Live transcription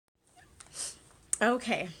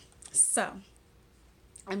Okay, so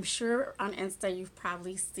I'm sure on Insta you've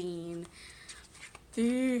probably seen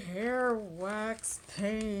the hair wax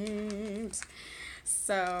paint.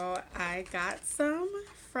 So I got some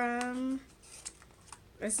from,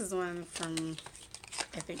 this is one from,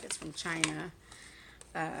 I think it's from China,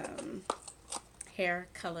 um, hair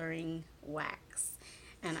coloring wax.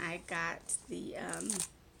 And I got the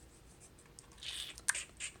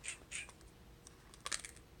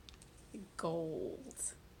gold.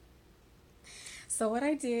 So what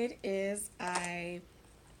I did is I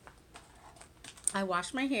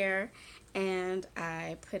washed my hair and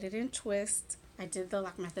I put it in twist. I did the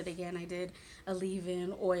lock method again. I did a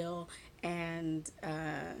leave-in oil and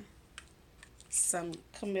some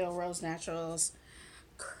Camille Rose Naturals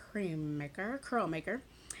curl maker.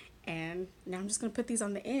 And now I'm just going to put these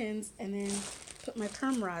on the ends and then put my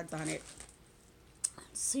perm rods on it.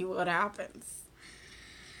 See what happens.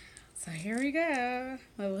 So here we go.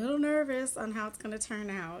 I'm a little nervous on how it's going to turn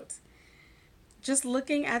out. Just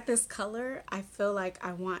looking at this color, I feel like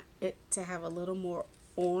I want it to have a little more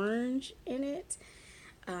orange in it.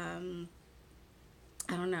 I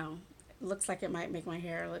don't know. It looks like it might make my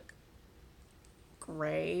hair look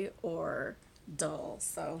gray or dull.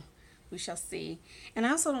 So we shall see. And I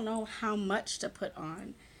also don't know how much to put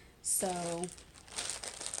on. So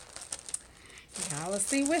y'all will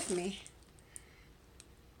see with me.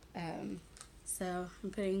 So I'm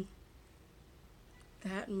putting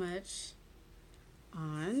that much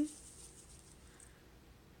on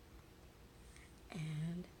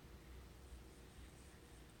and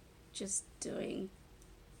just doing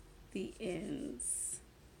the ends.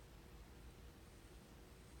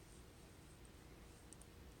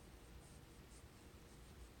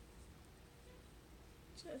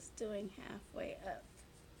 Just doing halfway up.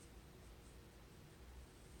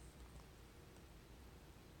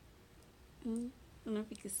 I don't know if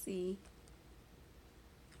you can see.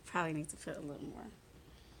 Probably need to put a little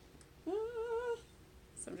more.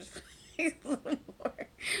 So I'm just putting a little more.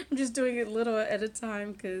 I'm just doing it little at a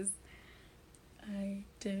time because I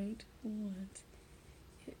don't want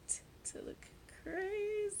it to look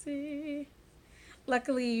crazy.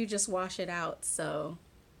 Luckily, you just wash it out, so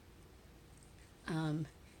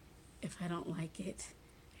if I don't like it,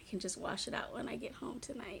 I can just wash it out when I get home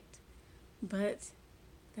tonight. But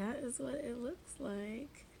that is what it looks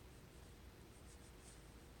like.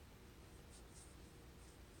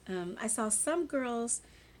 I saw some girls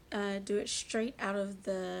do it straight out of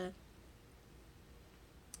the,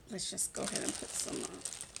 let's just go ahead and put some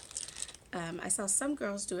on. I saw some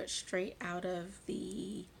girls do it straight out of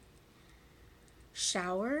the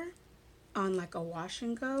shower on like a wash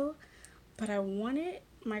and go, but I wanted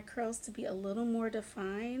my curls to be a little more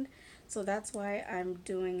defined, so that's why I'm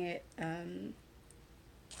doing it,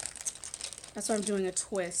 that's why I'm doing a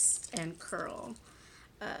twist and curl.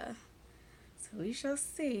 So we shall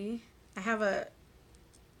see. I have a,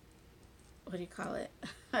 what do you call it,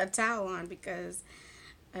 a towel on because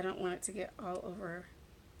I don't want it to get all over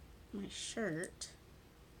my shirt,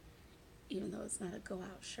 even though it's not a go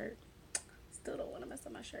out shirt. Still don't want to mess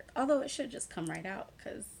up my shirt, although it should just come right out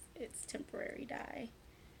because it's temporary dye.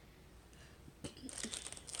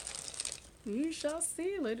 We shall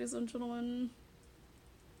see, ladies and gentlemen,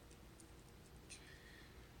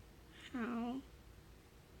 how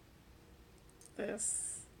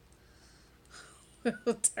this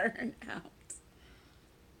will turn out.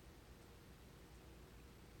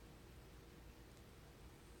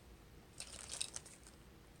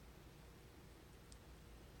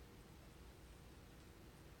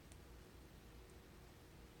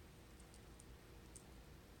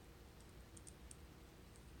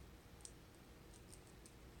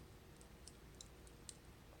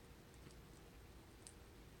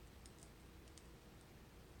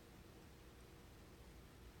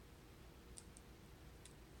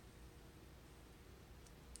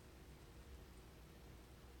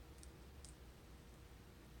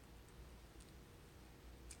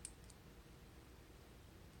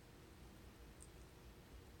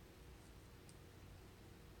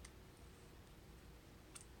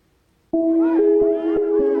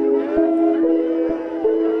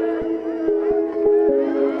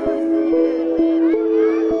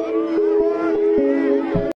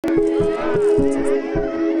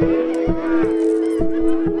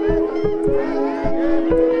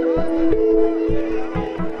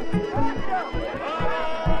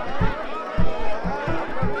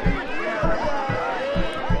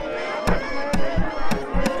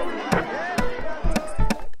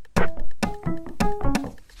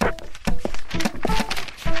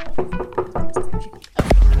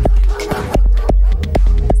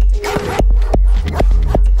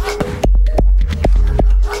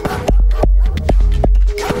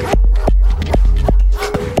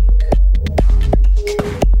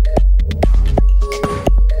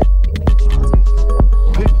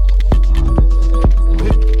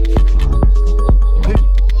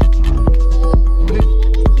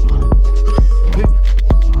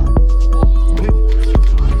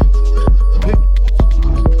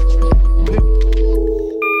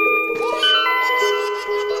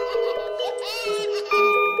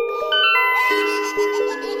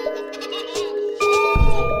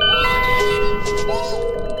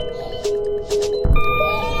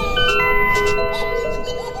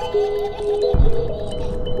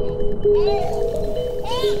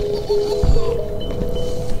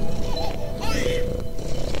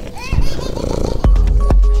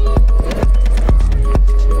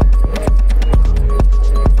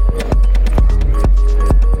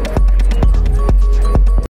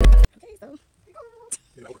 Okay, so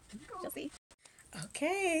you'll see.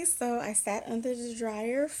 Okay, so I sat under the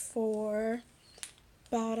dryer for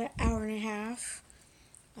about an hour and a half.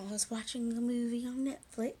 I was watching a movie on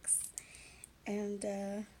Netflix, and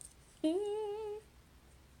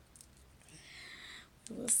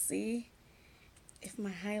we'll see if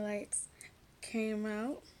my highlights came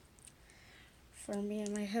out for me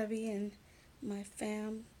and my hubby and my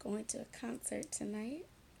fam going to a concert tonight.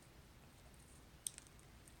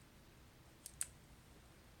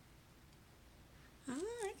 Oh,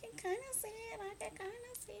 I can kind of see it. I can kind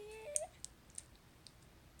of see it.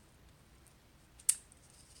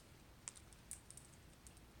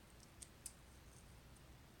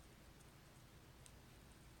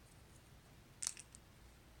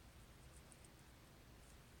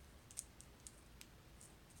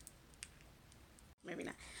 Maybe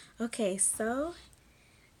not. Okay, so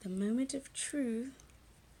the moment of truth.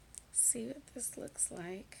 See what this looks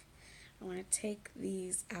like. I want to take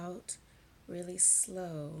these out really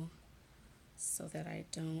slow so that I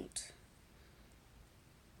don't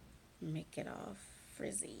make it all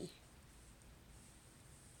frizzy.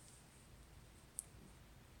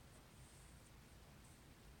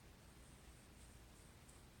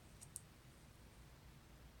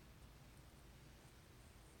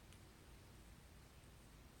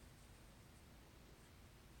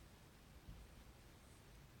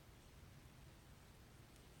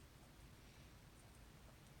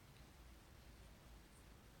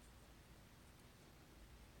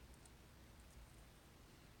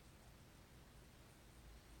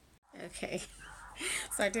 Okay,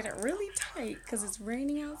 so I did it really tight because it's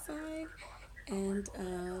raining outside, and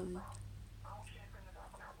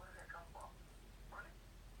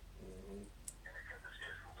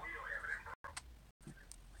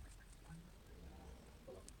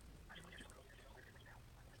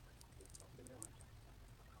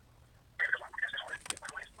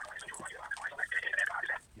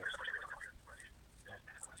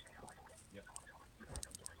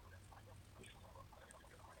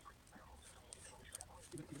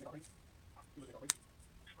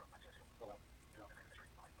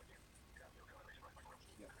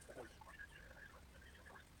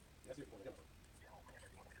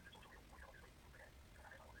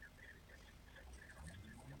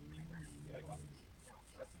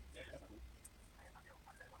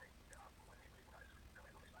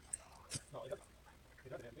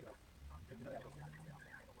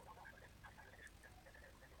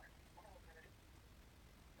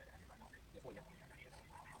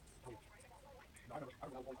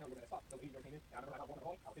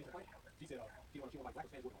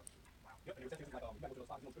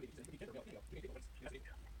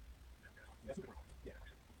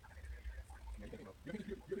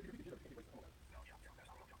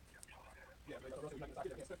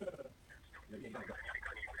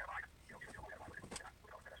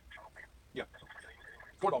Yeah.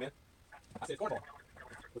 Cornball, man. I said cornball.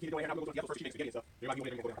 We'll keep it going here. I'm going to go to the first 2 minutes to get it stuff. You might be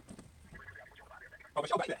able to go down. Oh,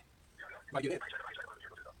 Michelle, back there. You might get in.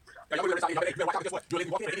 Yeah, y'all be ready. You better watch out. Guess what? You're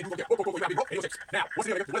walking in and you go. Go. You might be go. And now, what's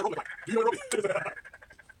the name of the rope like? Do you know what rope is?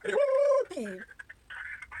 hey.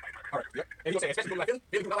 All right. Yep. And you'll say, especially when you like Philly.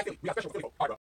 If you not like Philly, we got special for Philly. All right, bro.